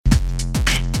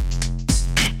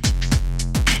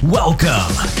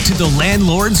Welcome to the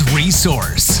Landlord's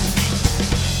Resource.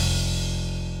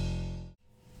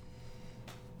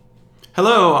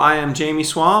 Hello, I am Jamie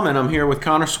Swam, and I'm here with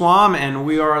Connor Swam, and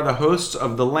we are the hosts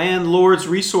of the Landlord's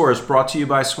Resource, brought to you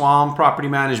by Swam Property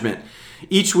Management.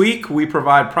 Each week, we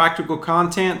provide practical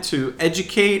content to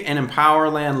educate and empower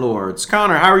landlords.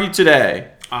 Connor, how are you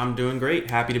today? I'm doing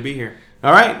great. Happy to be here.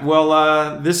 All right.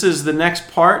 Well, this is the next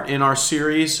part in our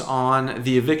series on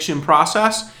the eviction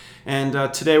process.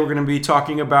 And today we're going to be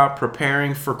talking about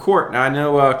preparing for court. Now, I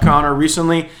know, Connor,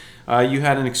 recently you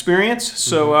had an experience.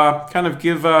 So kind of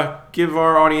give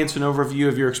our audience an overview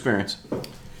of your experience.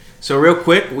 So real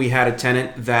quick, we had a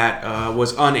tenant that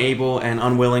was unable and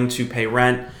unwilling to pay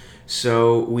rent.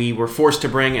 So we were forced to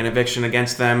bring an eviction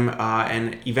against them.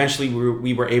 And eventually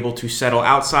we were able to settle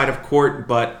outside of court,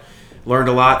 but learned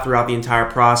a lot throughout the entire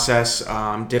process,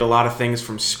 did a lot of things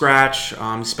from scratch,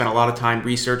 spent a lot of time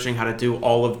researching how to do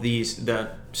all of the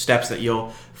steps that you'll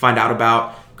find out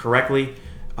about correctly,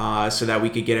 so that we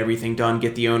could get everything done,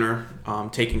 get the owner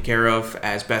taken care of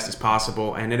as best as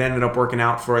possible. And it ended up working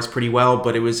out for us pretty well,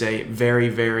 but it was a very,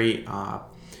 very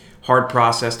hard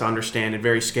process to understand and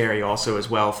very scary also as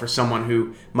well for someone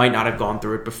who might not have gone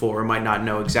through it before or might not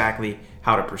know exactly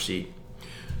how to proceed.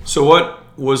 So what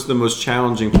was the most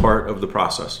challenging part of the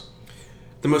process?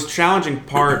 The most challenging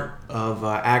part of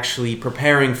actually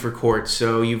preparing for court.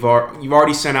 So you've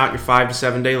already sent out your 5 to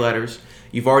 7 day letters.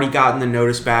 You've already gotten the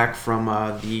notice back from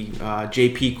the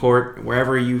JP court,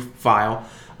 wherever you file,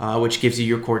 which gives you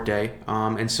your court day.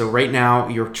 And so right now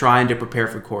you're trying to prepare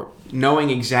for court,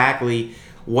 knowing exactly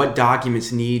what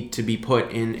documents need to be put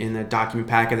in the document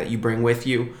packet that you bring with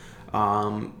you.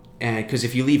 And because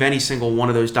if you leave any single one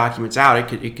of those documents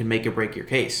out, it could make or break your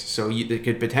case. So it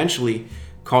could potentially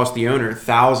cost the owner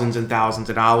thousands and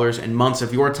thousands of dollars and months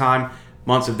of your time,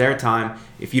 months of their time,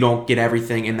 if you don't get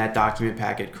everything in that document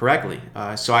packet correctly.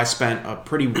 So I spent a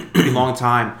pretty long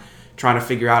time trying to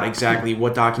figure out exactly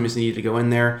what documents needed to go in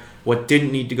there, what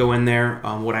didn't need to go in there,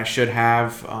 what I should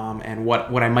have, and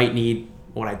what I might need,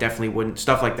 what I definitely wouldn't,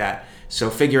 stuff like that.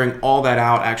 So figuring all that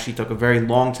out actually took a very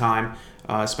long time.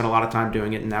 Spent a lot of time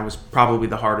doing it, and that was probably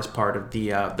the hardest part of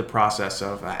the process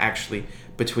of actually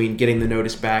between getting the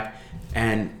notice back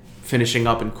and finishing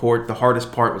up in court. The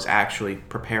hardest part was actually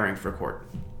preparing for court.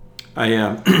 I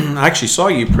actually saw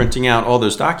you printing out all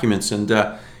those documents, and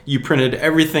you printed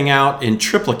everything out in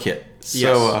triplicate. So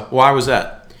Yes. Why was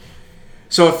that?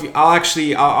 So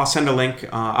I'll send a link.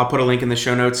 I'll put a link in the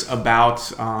show notes about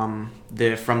from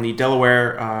the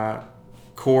Delaware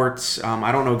courts.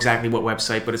 I don't know exactly what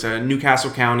website, but it's a Newcastle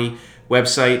County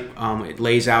website. It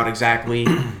lays out exactly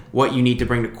what you need to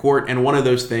bring to court, and one of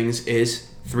those things is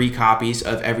 3 copies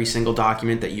of every single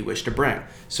document that you wish to bring.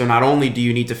 So not only do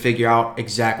you need to figure out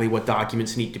exactly what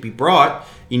documents need to be brought,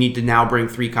 you need to now bring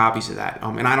 3 copies of that.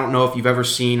 And I don't know if you've ever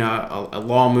seen a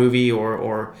law movie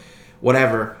or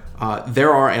whatever.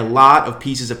 There are a lot of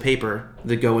pieces of paper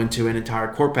that go into an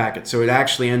entire court packet. So it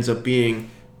actually ends up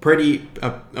being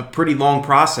a pretty long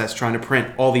process trying to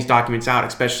print all these documents out,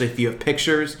 especially if you have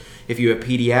pictures, if you have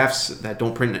PDFs that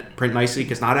don't print nicely,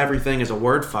 because not everything is a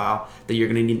Word file that you're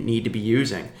going to need to be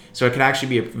using. So it could actually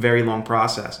be a very long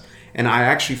process. And I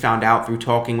actually found out through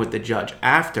talking with the judge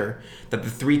after that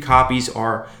the 3 copies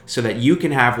are so that you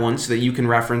can have one, so that you can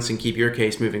reference and keep your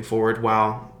case moving forward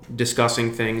while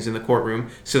discussing things in the courtroom,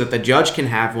 so that the judge can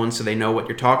have one so they know what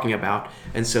you're talking about,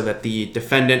 and so that the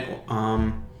defendant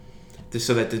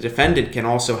can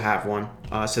also have one,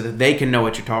 so that they can know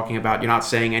what you're talking about. You're not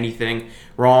saying anything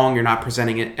wrong. You're not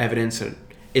presenting evidence that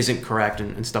isn't correct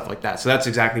and stuff like that. So that's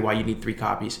exactly why you need 3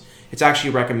 copies. It's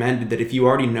actually recommended that if you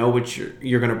already know what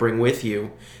you're going to bring with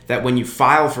you, that when you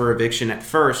file for eviction at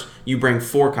first, you bring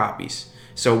 4 copies.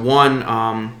 So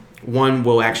one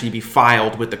will actually be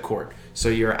filed with the court. So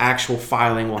your actual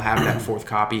filing will have that 4th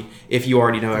copy if you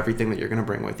already know everything that you're going to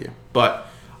bring with you. But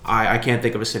I can't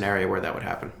think of a scenario where that would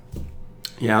happen.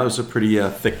 Yeah, it was a pretty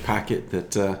thick packet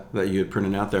that you had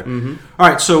printed out there. Mm-hmm. All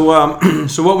right, so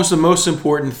so what was the most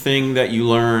important thing that you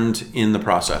learned in the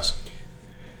process?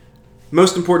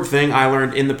 Most important thing I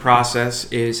learned in the process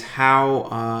is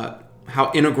how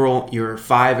integral your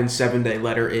 5 and 7 day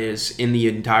letter is in the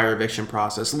entire eviction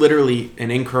process. Literally,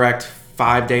 an incorrect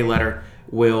 5-day letter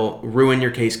will ruin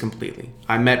your case completely.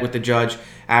 I met with the judge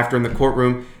after in the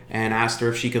courtroom and asked her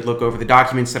if she could look over the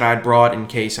documents that I had brought in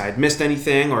case I had missed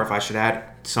anything or if I should add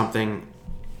something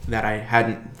that I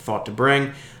hadn't thought to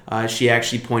bring. She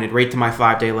actually pointed right to my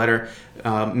 5-day letter,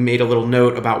 made a little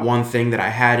note about one thing that I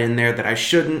had in there that I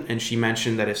shouldn't, and she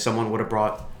mentioned that if someone would have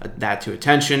brought that to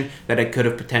attention, that it could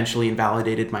have potentially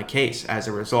invalidated my case as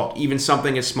a result. Even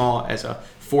something as small as a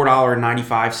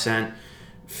 $4.95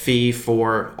 fee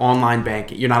for online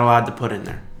banking. You're not allowed to put in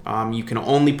there. You can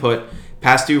only put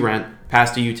past due rent,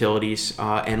 past due utilities,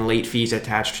 and late fees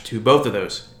attached to both of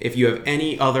those. If you have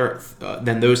any other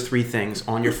than those three things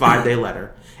on your 5-day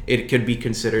letter, it could be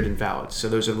considered invalid. So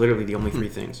those are literally the only three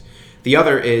things. The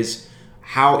other is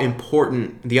how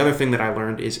important, the other thing that I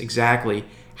learned is exactly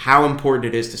how important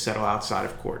it is to settle outside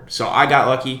of court. So I got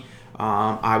lucky.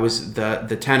 I was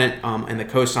the tenant and the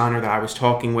co-signer that I was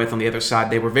talking with on the other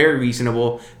side. They were very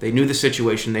reasonable. They knew the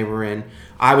situation they were in.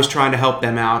 I was trying to help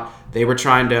them out. They were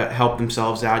trying to help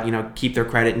themselves out, keep their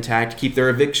credit intact, keep their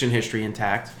eviction history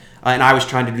intact. And I was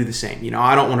trying to do the same.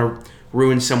 I don't want to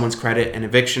ruin someone's credit and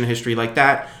eviction history like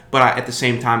that. But at the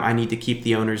same time, I need to keep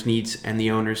the owner's needs and the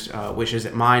owner's wishes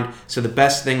at mind. So the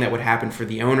best thing that would happen for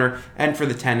the owner and for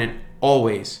the tenant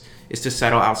always is to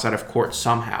settle outside of court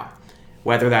somehow.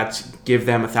 Whether that's give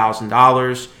them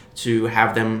 $1,000 to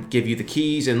have them give you the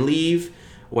keys and leave,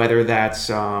 whether that's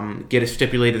get a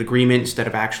stipulated agreement instead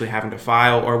of actually having to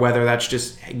file, or whether that's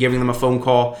just giving them a phone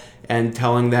call and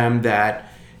telling them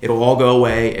that it'll all go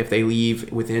away if they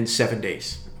leave within 7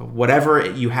 days. Whatever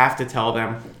you have to tell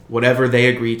them, whatever they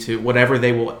agree to, whatever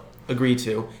they will agree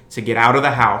to get out of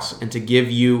the house and to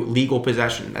give you legal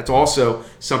possession. That's also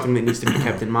something that needs to be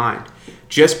kept in mind.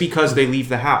 Just because they leave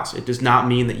the house, it does not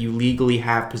mean that you legally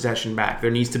have possession back.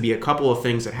 There needs to be a couple of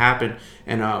things that happen,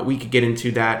 and we could get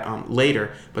into that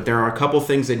later, but there are a couple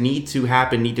things that need to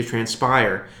happen, need to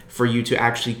transpire for you to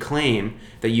actually claim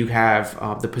that you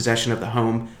have the possession of the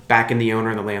home back in the owner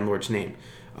and the landlord's name.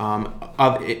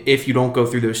 If you don't go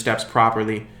through those steps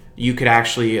properly, you could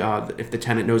actually, if the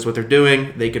tenant knows what they're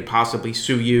doing, they could possibly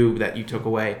sue you that you took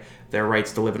away their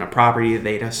rights to live in a property that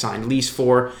they'd signed lease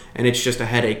for, and it's just a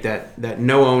headache that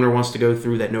no owner wants to go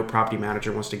through, that no property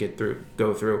manager wants to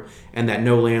go through, and that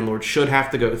no landlord should have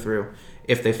to go through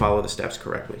if they follow the steps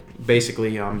correctly.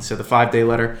 Basically, so the 5-day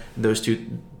letter, those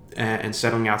two, and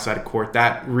settling outside of court,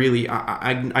 that really,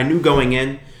 I knew going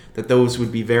in that those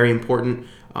would be very important.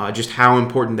 Just how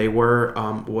important they were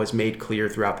was made clear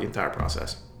throughout the entire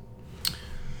process.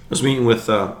 I was meeting with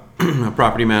a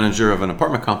property manager of an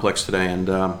apartment complex today,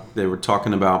 and they were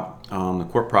talking about the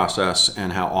court process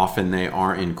and how often they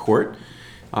are in court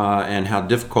and how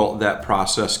difficult that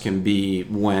process can be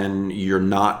when you're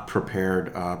not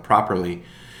prepared properly.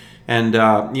 And,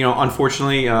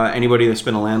 unfortunately, anybody that's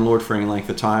been a landlord for any length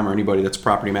of time or anybody that's a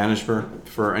property manager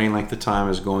for any length of time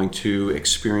is going to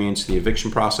experience the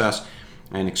eviction process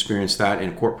and experience that in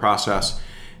a court process.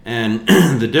 And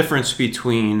the difference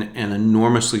between an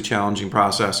enormously challenging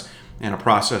process and a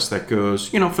process that goes,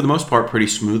 for the most part, pretty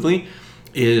smoothly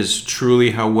is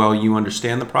truly how well you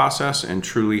understand the process and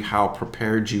truly how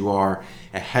prepared you are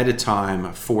ahead of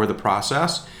time for the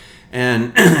process.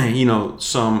 And,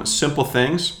 some simple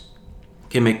things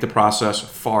can make the process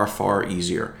far, far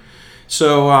easier.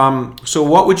 So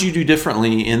what would you do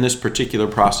differently in this particular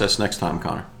process next time,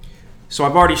 Connor? So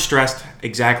I've already stressed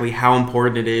exactly how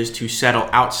important it is to settle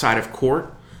outside of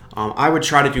court. I would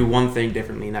try to do one thing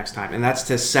differently next time, and that's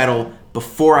to settle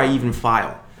before I even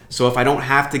file. So if I don't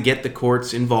have to get the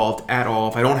courts involved at all,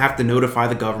 if I don't have to notify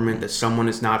the government that someone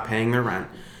is not paying their rent,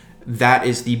 that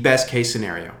is the best case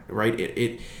scenario, right?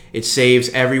 It saves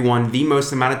everyone the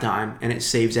most amount of time, and it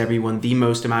saves everyone the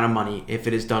most amount of money if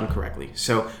it is done correctly.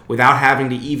 So without having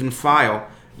to even file,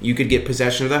 you could get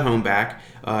possession of the home back,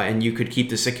 and you could keep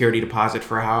the security deposit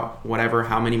for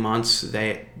how many months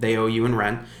they owe you in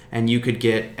rent, and you could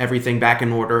get everything back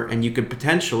in order, and you could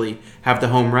potentially have the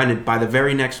home rented by the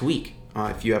very next week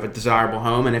if you have a desirable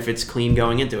home and if it's clean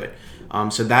going into it.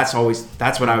 So that's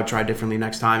what I would try differently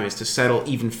next time, is to settle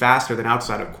even faster than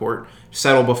outside of court,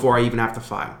 settle before I even have to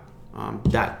file.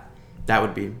 That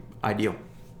would be ideal.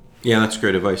 Yeah, that's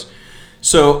great advice.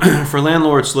 So for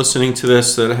landlords listening to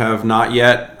this that have not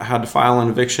yet had to file an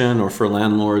eviction, or for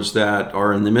landlords that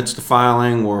are in the midst of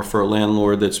filing, or for a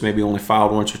landlord that's maybe only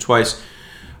filed once or twice,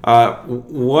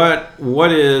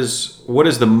 what is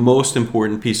the most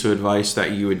important piece of advice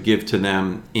that you would give to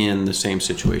them in the same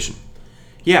situation?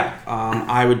 Yeah,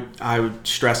 I would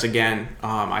stress again,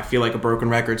 I feel like a broken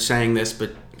record saying this,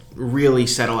 but really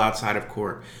settle outside of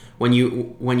court. When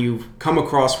you come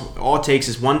across, all it takes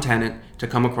is one tenant to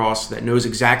come across that knows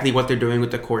exactly what they're doing with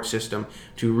the court system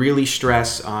to really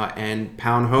stress and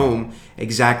pound home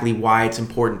exactly why it's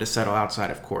important to settle outside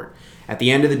of court. At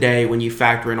the end of the day, when you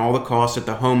factor in all the costs that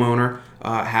the homeowner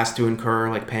has to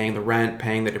incur, like paying the rent,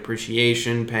 paying the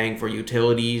depreciation, paying for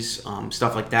utilities,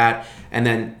 stuff like that, and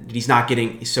then he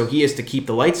has to keep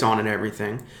the lights on and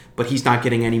everything, but he's not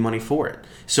getting any money for it.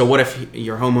 So what if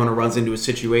your homeowner runs into a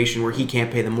situation where he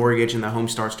can't pay the mortgage and the home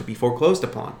starts to be foreclosed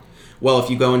upon? Well,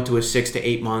 if you go into a 6 to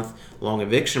 8 month long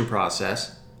eviction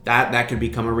process, that could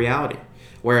become a reality.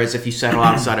 Whereas if you settle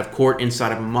outside of court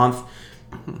inside of a month,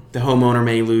 the homeowner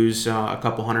may lose a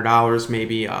couple $100,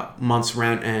 maybe a month's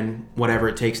rent and whatever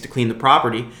it takes to clean the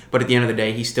property. But at the end of the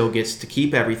day, he still gets to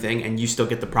keep everything, and you still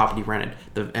get the property rented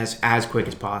as quick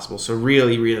as possible. So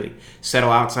really, really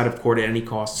settle outside of court at any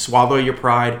cost. Swallow your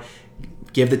pride.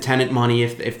 Give the tenant money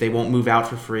if they won't move out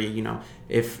for free. You know,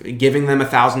 if giving them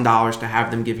 $1,000 to have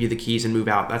them give you the keys and move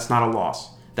out, that's not a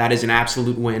loss. That is an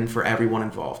absolute win for everyone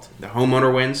involved. The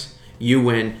homeowner wins, you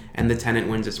win, and the tenant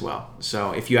wins as well.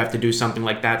 So if you have to do something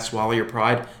like that, swallow your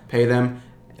pride, pay them,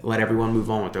 let everyone move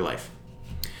on with their life.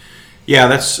 Yeah,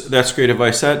 that's great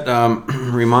advice. That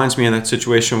reminds me of that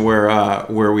situation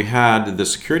where we had the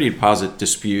security deposit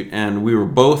dispute, and we were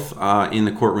both in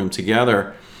the courtroom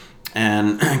together,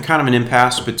 and kind of an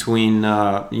impasse between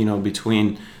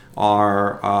between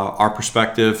our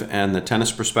perspective and the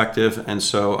tenant's perspective, and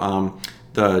so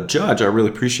the judge, I really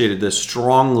appreciated this,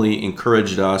 strongly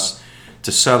encouraged us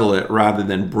to settle it rather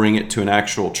than bring it to an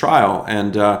actual trial,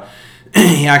 and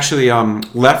he actually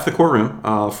left the courtroom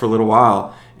for a little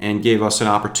while and gave us an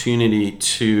opportunity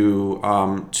to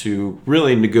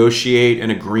really negotiate an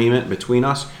agreement between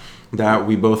us that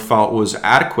we both felt was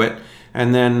adequate.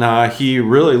 And then he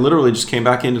really literally just came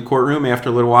back into the courtroom after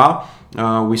a little while.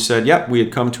 We said, yep, we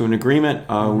had come to an agreement.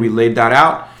 We laid that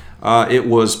out. It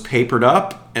was papered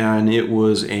up, and it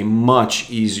was a much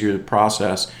easier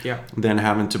process than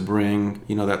having to bring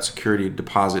that security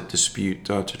deposit dispute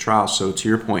to trial. So to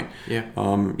your point,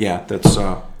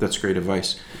 that's great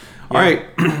advice. All right.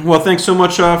 Well, thanks so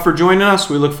much for joining us.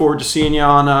 We look forward to seeing you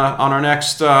on our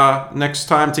next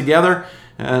time together,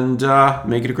 and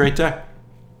make it a great day.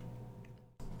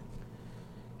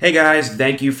 Hey guys,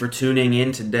 thank you for tuning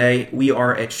in today. We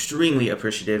are extremely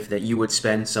appreciative that you would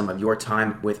spend some of your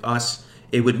time with us.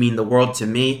 It would mean the world to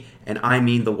me, and I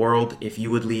mean the world, if you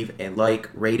would leave a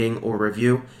like, rating, or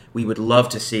review. We would love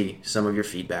to see some of your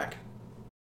feedback.